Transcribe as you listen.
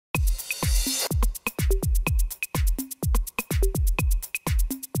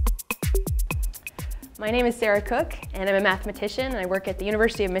My name is Sarah Koch, and I'm a mathematician, and I work at the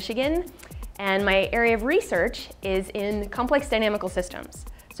University of Michigan. And my area of research is in complex dynamical systems.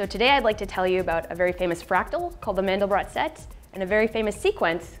 So today I'd like to tell you about a very famous fractal called the Mandelbrot set and a very famous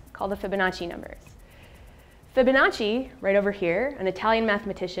sequence called the Fibonacci numbers. Fibonacci, right over here, an Italian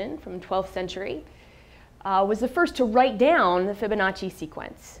mathematician from the 12th century, was the first to write down the Fibonacci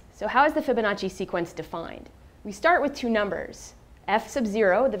sequence. So how is the Fibonacci sequence defined? We start with two numbers. F sub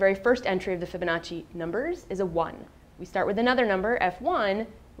 0, the very first entry of the Fibonacci numbers, is a 1. We start with another number, F1,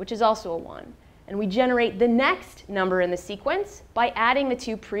 which is also a 1. And we generate the next number in the sequence by adding the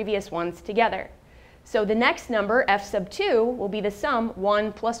two previous ones together. So the next number, F sub 2, will be the sum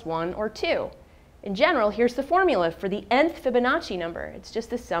 1 plus 1, or 2. In general, here's the formula for the nth Fibonacci number. It's just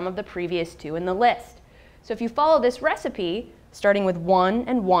the sum of the previous two in the list. So if you follow this recipe, starting with 1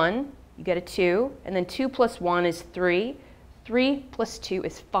 and 1, you get a 2, and then 2 plus 1 is 3. 3 plus 2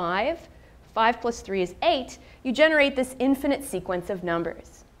 is 5. 5 plus 3 is 8. You generate this infinite sequence of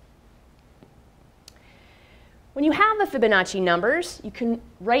numbers. When you have the Fibonacci numbers, you can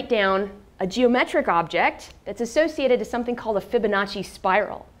write down a geometric object that's associated to something called a Fibonacci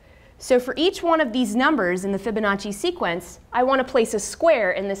spiral. So for each one of these numbers in the Fibonacci sequence, I want to place a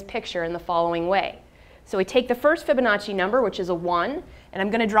square in this picture in the following way. So we take the first Fibonacci number, which is a 1, and I'm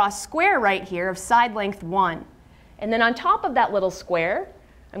going to draw a square right here of side length 1. And then on top of that little square,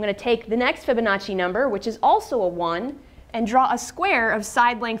 I'm going to take the next Fibonacci number, which is also a 1, and draw a square of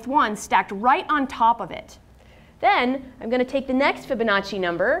side length 1 stacked right on top of it. Then I'm going to take the next Fibonacci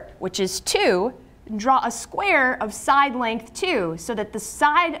number, which is 2, and draw a square of side length 2, so that the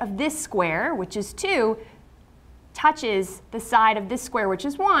side of this square, which is 2, touches the side of this square, which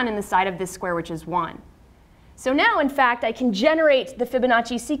is 1, and the side of this square, which is 1. So now, in fact, I can generate the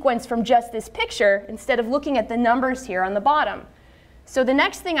Fibonacci sequence from just this picture instead of looking at the numbers here on the bottom. So the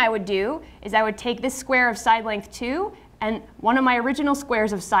next thing I would do is I would take this square of side length 2 and one of my original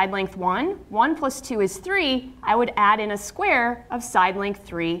squares of side length 1. 1 plus 2 is 3. I would add in a square of side length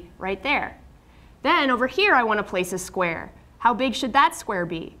 3 right there. Then over here I want to place a square. How big should that square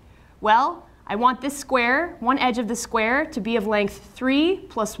be? Well, I want this square, one edge of the square, to be of length 3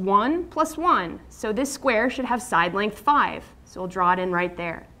 plus 1 plus 1. So this square should have side length 5. So we'll draw it in right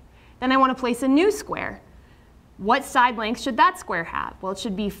there. Then I want to place a new square. What side length should that square have? Well, it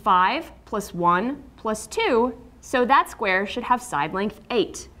should be 5 plus 1 plus 2. So that square should have side length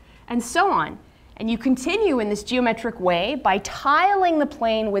 8. And so on. And you continue in this geometric way by tiling the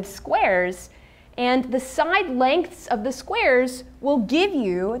plane with squares. And the side lengths of the squares will give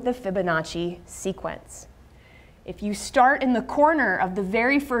you the Fibonacci sequence. If you start in the corner of the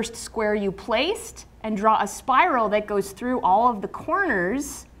very first square you placed and draw a spiral that goes through all of the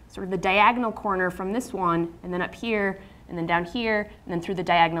corners, sort of the diagonal corner from this one, and then up here, and then down here, and then through the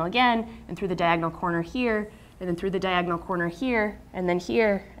diagonal again, and through the diagonal corner here, and then through the diagonal corner here, and then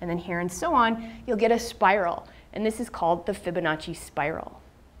here, and then here, and so on, you'll get a spiral. And this is called the Fibonacci spiral.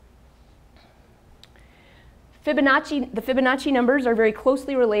 The Fibonacci numbers are very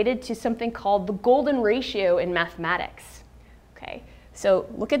closely related to something called the golden ratio in mathematics. Okay, so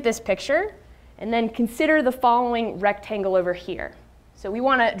look at this picture, and then consider the following rectangle over here. So we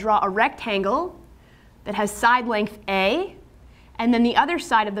want to draw a rectangle that has side length A, and then the other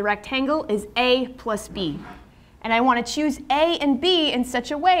side of the rectangle is A plus B. And I want to choose A and B in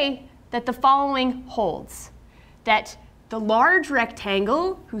such a way that the following holds. That the large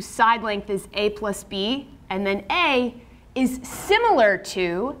rectangle, whose side length is A plus B, and then A, is similar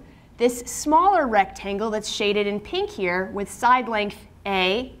to this smaller rectangle that's shaded in pink here with side length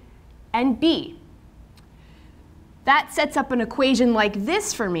A and B. That sets up an equation like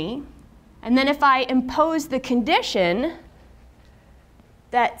this for me. And then if I impose the condition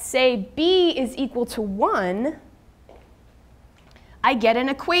that, say, B is equal to 1, I get an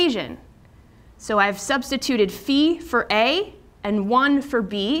equation. So I've substituted phi for A and 1 for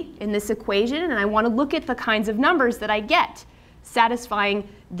B in this equation, and I want to look at the kinds of numbers that I get, satisfying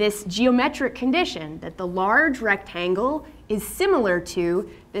this geometric condition that the large rectangle is similar to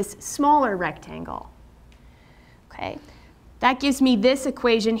this smaller rectangle. Okay, that gives me this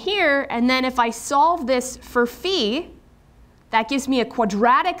equation here, and then if I solve this for phi, that gives me a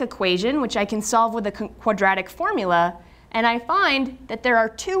quadratic equation, which I can solve with a quadratic formula, and I find that there are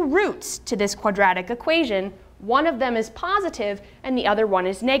two roots to this quadratic equation. One of them is positive, and the other one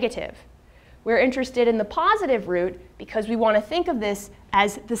is negative. We're interested in the positive root because we want to think of this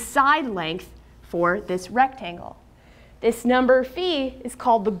as the side length for this rectangle. This number phi is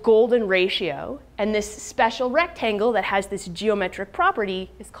called the golden ratio, and this special rectangle that has this geometric property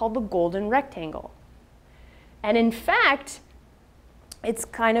is called the golden rectangle. And in fact, it's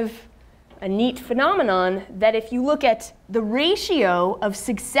kind of a neat phenomenon that if you look at the ratio of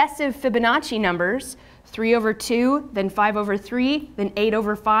successive Fibonacci numbers, 3 over 2, then 5 over 3, then 8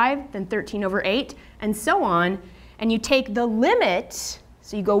 over 5, then 13 over 8, and so on, and you take the limit,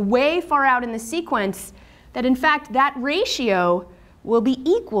 so you go way far out in the sequence, that in fact that ratio will be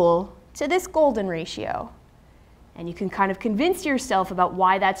equal to this golden ratio. And you can kind of convince yourself about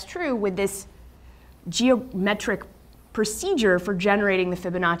why that's true with this geometric procedure for generating the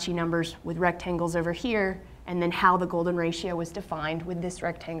Fibonacci numbers with rectangles over here, and then how the golden ratio was defined with this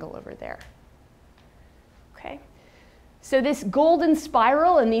rectangle over there. Okay. So this golden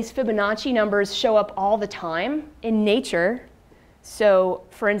spiral and these Fibonacci numbers show up all the time in nature. So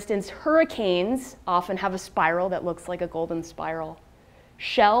for instance, hurricanes often have a spiral that looks like a golden spiral.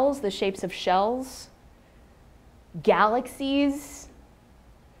 Shells, the shapes of shells, galaxies.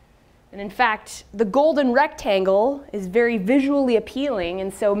 And in fact, the golden rectangle is very visually appealing,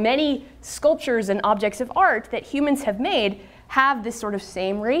 and so many sculptures and objects of art that humans have made have this sort of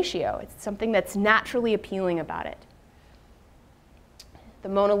same ratio. It's something that's naturally appealing about it. The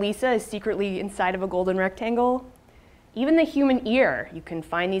Mona Lisa is secretly inside of a golden rectangle. Even the human ear, you can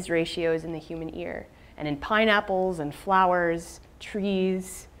find these ratios in the human ear, and in pineapples and flowers,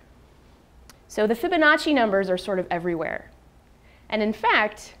 trees. So the Fibonacci numbers are sort of everywhere. And in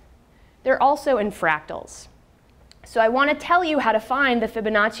fact, they're also in fractals. So I want to tell you how to find the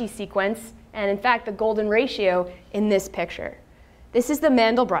Fibonacci sequence and, in fact, the golden ratio in this picture. This is the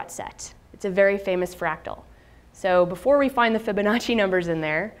Mandelbrot set. It's a very famous fractal. So before we find the Fibonacci numbers in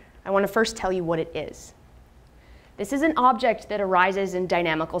there, I want to first tell you what it is. This is an object that arises in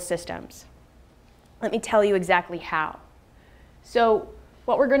dynamical systems. Let me tell you exactly how. So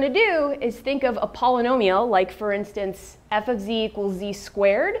what we're going to do is think of a polynomial, like, for instance, f of z equals z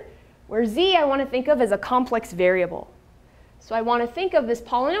squared, where z I want to think of as a complex variable. So I want to think of this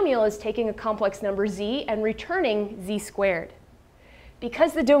polynomial as taking a complex number z and returning z squared.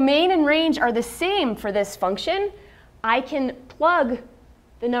 Because the domain and range are the same for this function, I can plug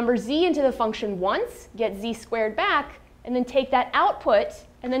the number z into the function once, get z squared back, and then take that output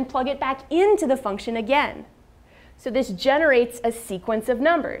and then plug it back into the function again. So this generates a sequence of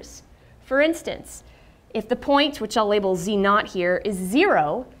numbers. For instance, if the point, which I'll label z naught here, is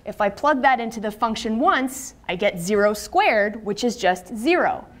 0, if I plug that into the function once, I get 0 squared, which is just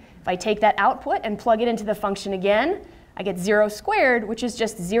 0. If I take that output and plug it into the function again, I get 0 squared, which is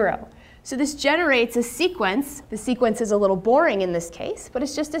just 0. So this generates a sequence. The sequence is a little boring in this case, but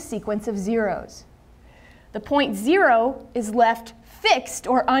it's just a sequence of zeros. The point 0 is left fixed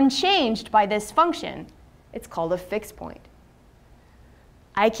or unchanged by this function. It's called a fixed point.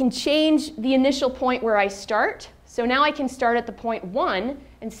 I can change the initial point where I start. So now I can start at the point 1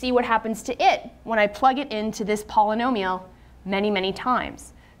 and see what happens to it when I plug it into this polynomial many, many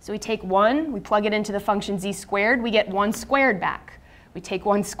times. So we take 1, we plug it into the function z squared, we get 1 squared back. We take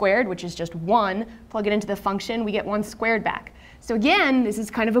 1 squared, which is just 1, plug it into the function, we get 1 squared back. So again, this is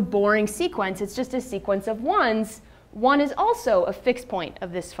kind of a boring sequence. It's just a sequence of 1s. 1 is also a fixed point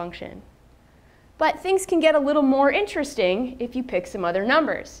of this function. But things can get a little more interesting if you pick some other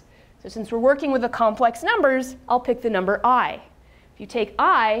numbers. So since we're working with the complex numbers, I'll pick the number I. If you take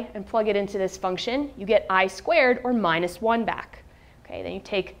I and plug it into this function, you get I squared, or minus 1 back. Okay, then you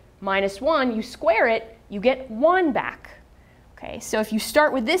take minus 1, you square it, you get 1 back. Okay, so if you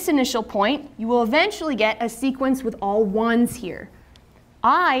start with this initial point, you will eventually get a sequence with all 1s here.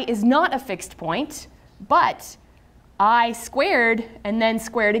 I is not a fixed point, but I squared and then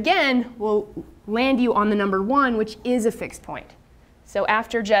squared again will land you on the number 1, which is a fixed point. So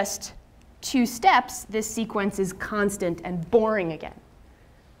after just 2 steps, this sequence is constant and boring again.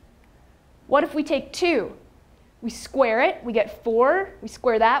 What if we take 2? We square it, we get 4. We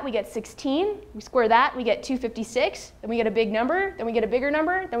square that, we get 16. We square that, we get 256. Then we get a big number, then we get a bigger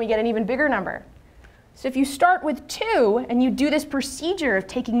number, then we get an even bigger number. So if you start with 2 and you do this procedure of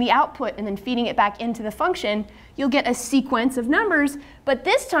taking the output and then feeding it back into the function, you'll get a sequence of numbers. But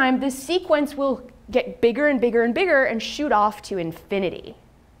this time, this sequence will get bigger and bigger and bigger and shoot off to infinity.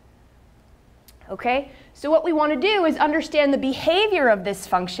 Okay? So what we want to do is understand the behavior of this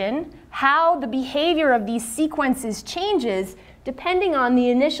function, how the behavior of these sequences changes depending on the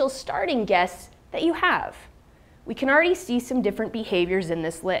initial starting guess that you have. We can already see some different behaviors in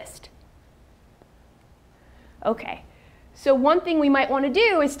this list. Okay, so one thing we might want to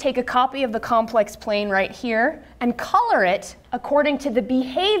do is take a copy of the complex plane right here and color it according to the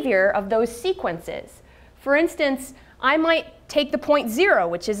behavior of those sequences. For instance, I might take the point 0,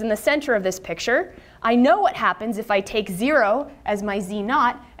 which is in the center of this picture. I know what happens if I take 0 as my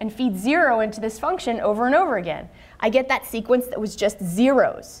z0 and feed 0 into this function over and over again. I get that sequence that was just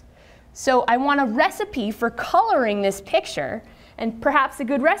zeros. So I want a recipe for coloring this picture. And perhaps a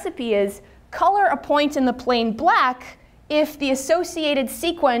good recipe is color a point in the plane black if the associated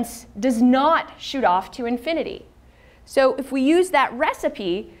sequence does not shoot off to infinity. So if we use that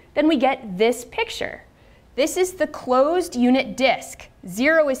recipe, then we get this picture. This is the closed unit disk.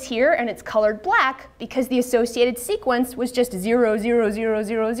 0 is here, and it's colored black because the associated sequence was just 0, 0, 0,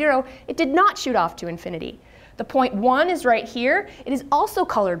 0, 0. It did not shoot off to infinity. The point 1 is right here. It is also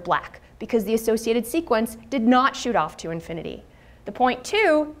colored black because the associated sequence did not shoot off to infinity. The point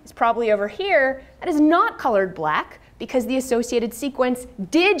 2 is probably over here. That is not colored black because the associated sequence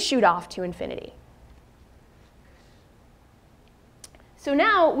did shoot off to infinity. So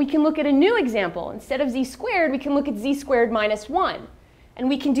now we can look at a new example. Instead of z squared, we can look at z squared minus 1. And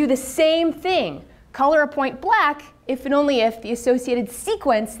we can do the same thing. Color a point black if and only if the associated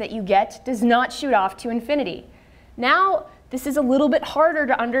sequence that you get does not shoot off to infinity. Now, this is a little bit harder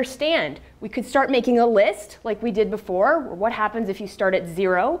to understand. We could start making a list like we did before. What happens if you start at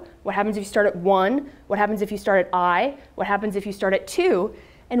 0? What happens if you start at 1? What happens if you start at I? What happens if you start at 2?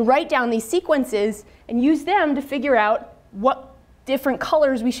 And write down these sequences and use them to figure out what different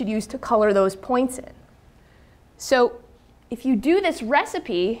colors we should use to color those points in. So if you do this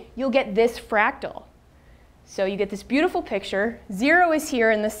recipe, you'll get this fractal. So you get this beautiful picture. 0 is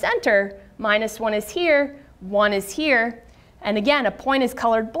here in the center, minus 1 is here, 1 is here. And again, a point is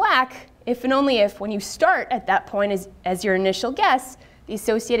colored black if and only if, when you start at that point as your initial guess, the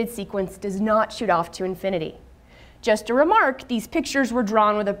associated sequence does not shoot off to infinity. Just a remark, these pictures were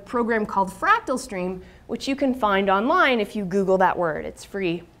drawn with a program called Fractal Stream, which you can find online if you Google that word. It's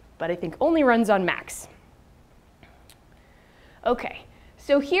free, but I think only runs on Macs. OK,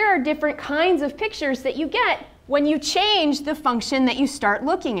 so here are different kinds of pictures that you get when you change the function that you start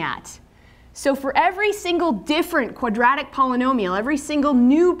looking at. So for every single different quadratic polynomial, every single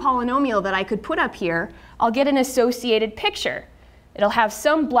new polynomial that I could put up here, I'll get an associated picture. It'll have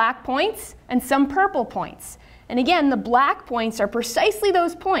some black points and some purple points. And again, the black points are precisely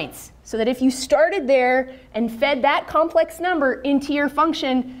those points, so that if you started there and fed that complex number into your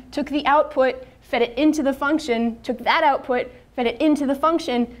function, took the output, fed it into the function, took that output, fed it into the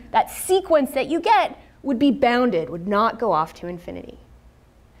function, that sequence that you get would be bounded, would not go off to infinity.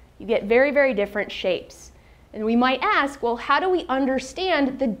 You get very, very different shapes. And we might ask, well, how do we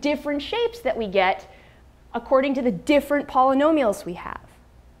understand the different shapes that we get according to the different polynomials we have?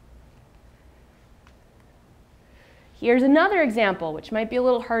 Here's another example, which might be a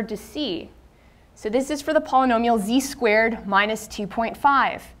little hard to see. So this is for the polynomial z squared minus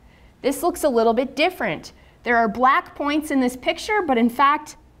 2.5. This looks a little bit different. There are black points in this picture, but in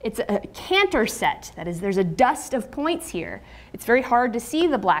fact, it's a Cantor set. That is, there's a dust of points here. It's very hard to see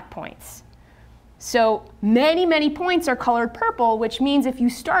the black points. So many, many points are colored purple, which means if you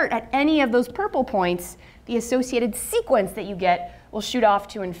start at any of those purple points, the associated sequence that you get will shoot off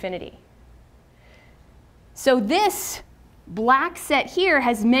to infinity. So this black set here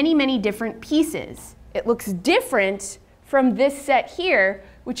has many, many different pieces. It looks different from this set here,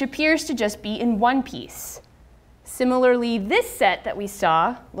 which appears to just be in one piece. Similarly, this set that we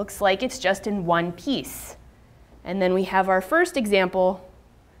saw looks like it's just in one piece. And then we have our first example,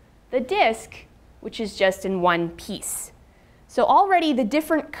 the disk, which is just in one piece. So already the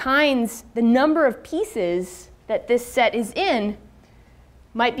different kinds, the number of pieces that this set is in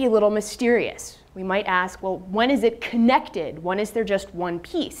might be a little mysterious. We might ask, well, when is it connected? When is there just one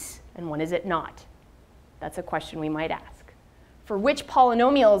piece? And when is it not? That's a question we might ask. For which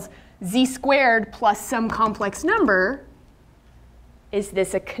polynomials z squared plus some complex number, is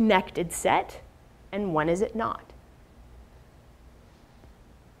this a connected set? And when is it not?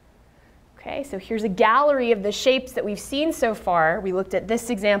 OK, so here's a gallery of the shapes that we've seen so far. We looked at this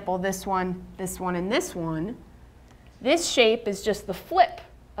example, this one, and this one. This shape is just the flip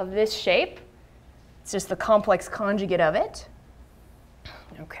of this shape. It's just the complex conjugate of it.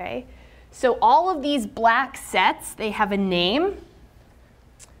 OK, so all of these black sets, they have a name.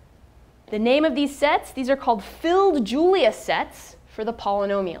 The name of these sets, these are called filled Julia sets for the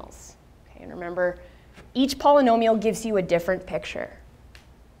polynomials. Okay, and remember, each polynomial gives you a different picture.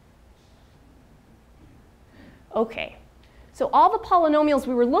 OK, so all the polynomials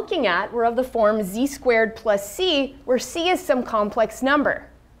we were looking at were of the form z squared plus c, where c is some complex number.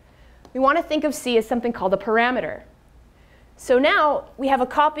 We want to think of c as something called a parameter. So now we have a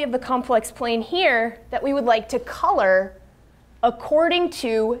copy of the complex plane here that we would like to color according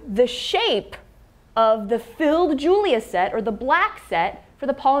to the shape of the filled Julia set, or the black set, for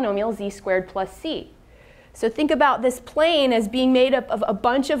the polynomial z squared plus c. So think about this plane as being made up of a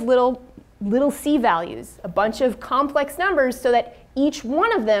bunch of little c values, a bunch of complex numbers, so that each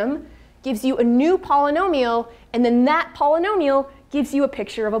one of them gives you a new polynomial, and then that polynomial gives you a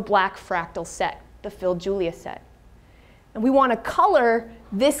picture of a black fractal set, the filled Julia set. And we want to color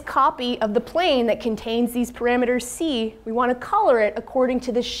this copy of the plane that contains these parameters c, we want to color it according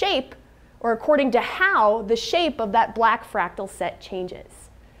to the shape, or according to how the shape of that black fractal set changes.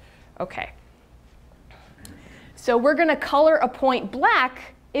 Okay. So we're going to color a point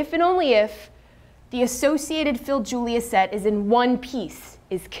black if and only if the associated filled Julia set is in one piece,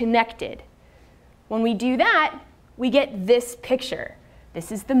 is connected. When we do that, we get this picture.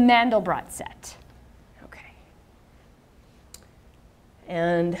 This is the Mandelbrot set. Okay.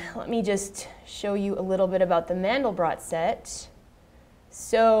 And let me just show you a little bit about the Mandelbrot set.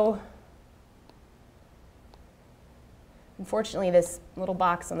 So unfortunately, this little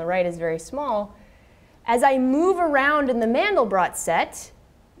box on the right is very small. As I move around in the Mandelbrot set,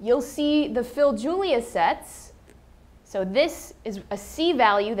 you'll see the filled Julia sets. So this is a c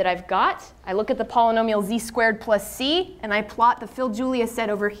value that I've got. I look at the polynomial z squared plus c, and I plot the filled Julia set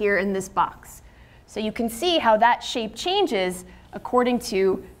over here in this box. So you can see how that shape changes according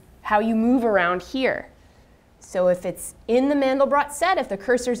to how you move around here. So if it's in the Mandelbrot set, if the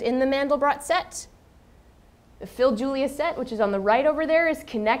cursor's in the Mandelbrot set, the filled Julia set, which is on the right over there, is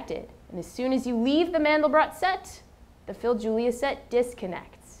connected. And as soon as you leave the Mandelbrot set, the filled Julia set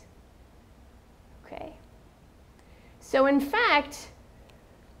disconnects. Okay. So in fact,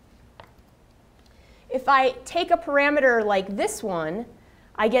 if I take a parameter like this one,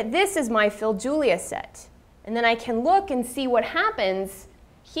 I get this as my filled Julia set. And then I can look and see what happens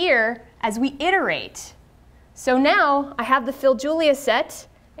here as we iterate. So now I have the filled Julia set,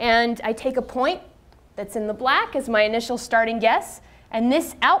 and I take a point that's in the black as my initial starting guess. And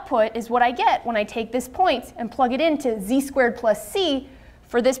this output is what I get when I take this point and plug it into z squared plus c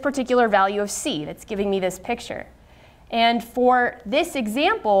for this particular value of c that's giving me this picture. And for this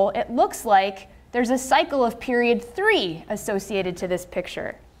example, it looks like there's a cycle of period 3 associated to this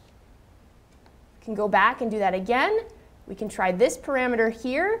picture. We can go back and do that again. We can try this parameter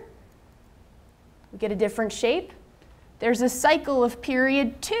here. We get a different shape. There's a cycle of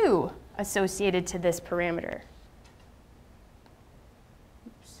period 2 associated to this parameter.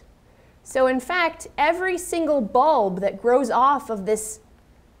 So in fact, every single bulb that grows off of this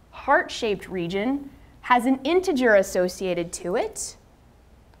heart-shaped region has an integer associated to it.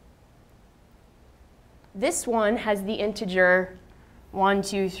 This one has the integer 1,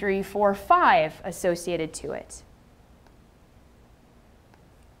 2, 3, 4, 5 associated to it.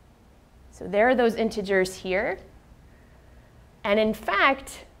 So there are those integers here. And in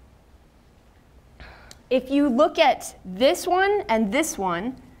fact, if you look at this one and this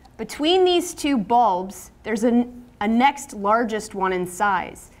one, between these two bulbs, there's a next largest one in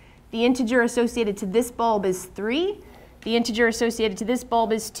size. The integer associated to this bulb is 3. The integer associated to this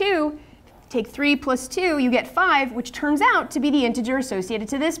bulb is 2. Take 3 plus 2, you get 5, which turns out to be the integer associated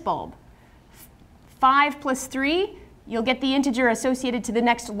to this bulb. 5 plus 3, you'll get the integer associated to the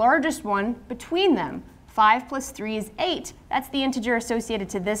next largest one between them. 5 plus 3 is 8. That's the integer associated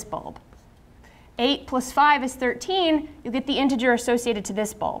to this bulb. 8 plus 5 is 13. You'll get the integer associated to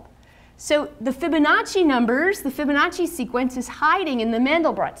this bulb. So the Fibonacci numbers, the Fibonacci sequence, is hiding in the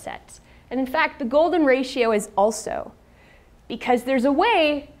Mandelbrot set. And in fact, the golden ratio is also. Because there's a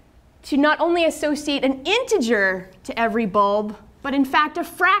way to not only associate an integer to every bulb, but in fact a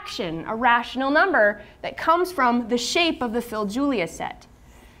fraction, a rational number, that comes from the shape of the filled Julia set.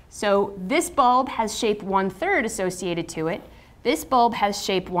 So this bulb has shape 1/3 associated to it. This bulb has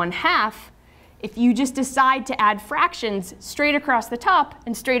shape 1/2. If you just decide to add fractions straight across the top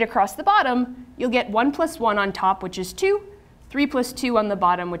and straight across the bottom, you'll get 1 plus 1 on top, which is 2, 3 plus 2 on the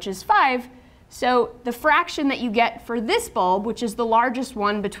bottom, which is 5. So the fraction that you get for this bulb, which is the largest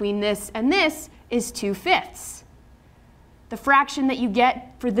one between this and this, is 2/5. The fraction that you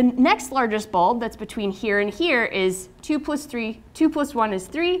get for the next largest bulb, that's between here and here, is 2 plus 1 is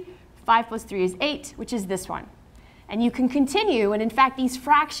 3, 5 plus 3 is 8, which is this one. And you can continue, and in fact, these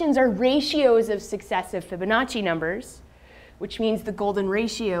fractions are ratios of successive Fibonacci numbers, which means the golden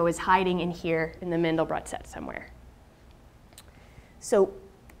ratio is hiding in here in the Mandelbrot set somewhere. So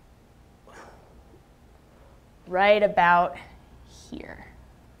right about here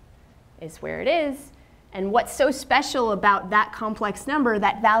is where it is. And what's so special about that complex number,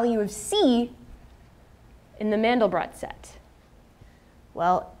 that value of c, in the Mandelbrot set?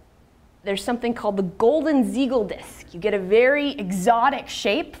 Well, there's something called the golden Ziegel disk. You get a very exotic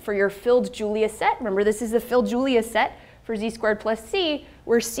shape for your filled Julia set. Remember, this is the filled Julia set for z squared plus c,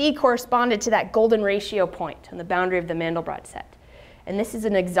 where c corresponded to that golden ratio point on the boundary of the Mandelbrot set. And this is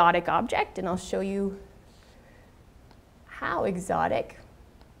an exotic object, and I'll show you how exotic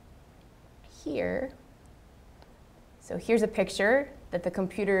here. So here's a picture that the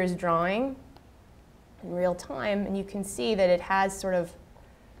computer is drawing in real time, and you can see that it has sort of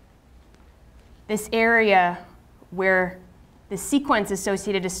this area where the sequence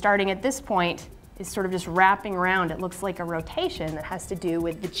associated to starting at this point is sort of just wrapping around. It looks like a rotation that has to do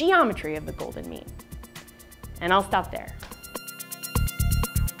with the geometry of the golden mean. And I'll stop there.